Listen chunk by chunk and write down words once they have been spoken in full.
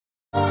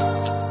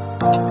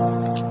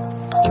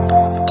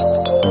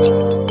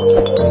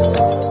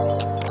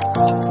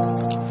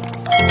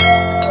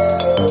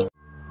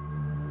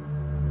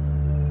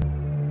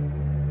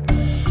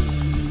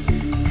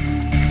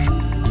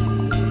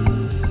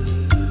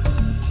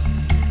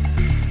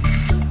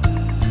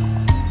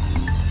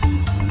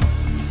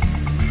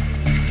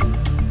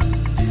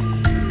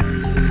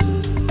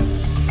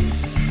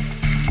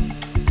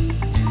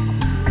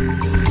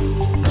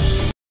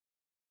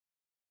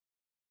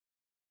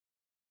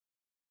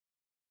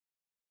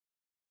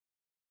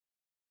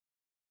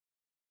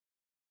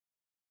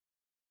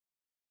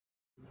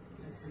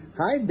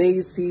Hi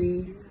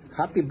Daisy!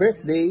 Happy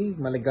birthday!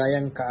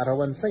 Maligayang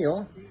kaarawan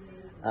sa'yo.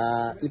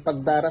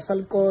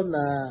 Ipagdarasal ko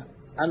na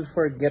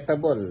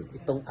unforgettable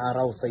itong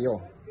araw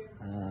sa'yo.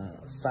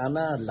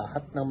 Sana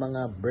lahat ng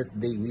mga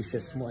birthday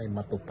wishes mo ay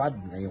matupad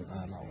ngayong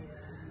araw.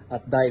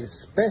 At dahil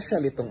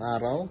special itong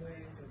araw,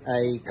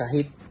 ay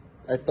kahit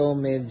ito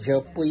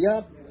medyo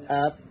puyat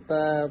at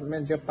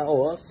medyo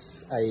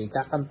paos, ay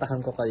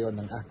kakantahan ko kayo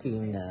ng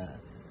aking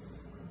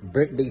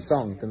birthday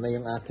song. Ito na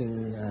yung aking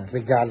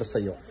regalo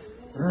sa'yo.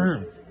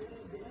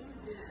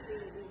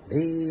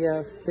 Day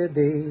after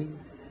day,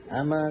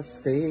 I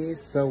must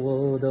face a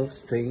world of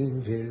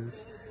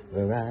strangers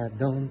where I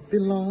don't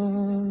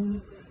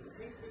belong.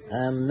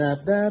 I'm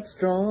not that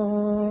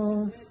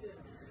strong.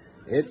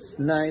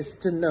 It's nice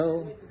to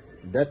know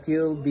that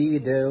you'll be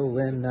there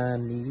when I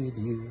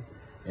need you,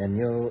 and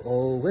you'll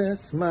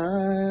always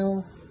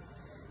smile.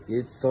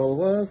 It's all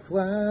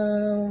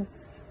worthwhile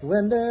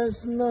when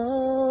there's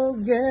no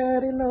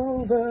getting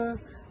over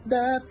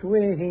that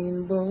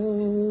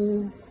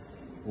rainbow.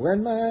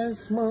 When my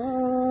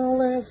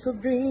smallest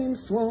of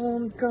dreams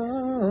won't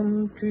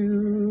come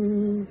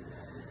true,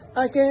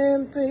 I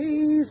can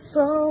face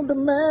all the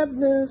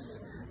madness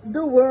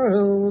the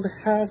world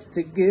has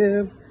to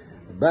give,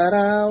 but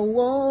I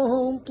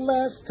won't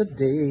last a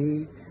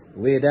day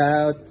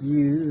without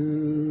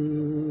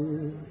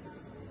you.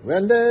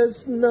 When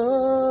there's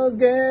no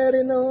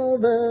getting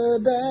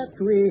over that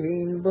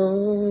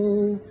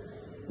rainbow,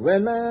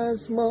 when my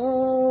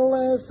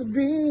smallest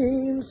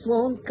dreams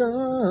won't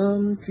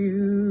come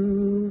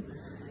true,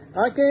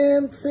 I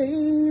can't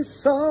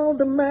face all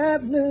the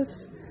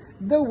madness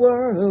the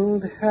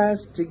world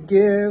has to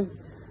give,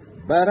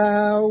 but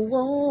I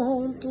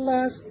won't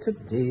last a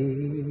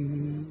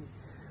day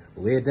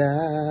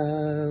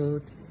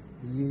without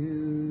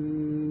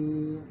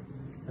you.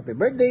 Happy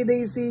birthday,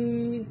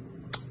 Daisy!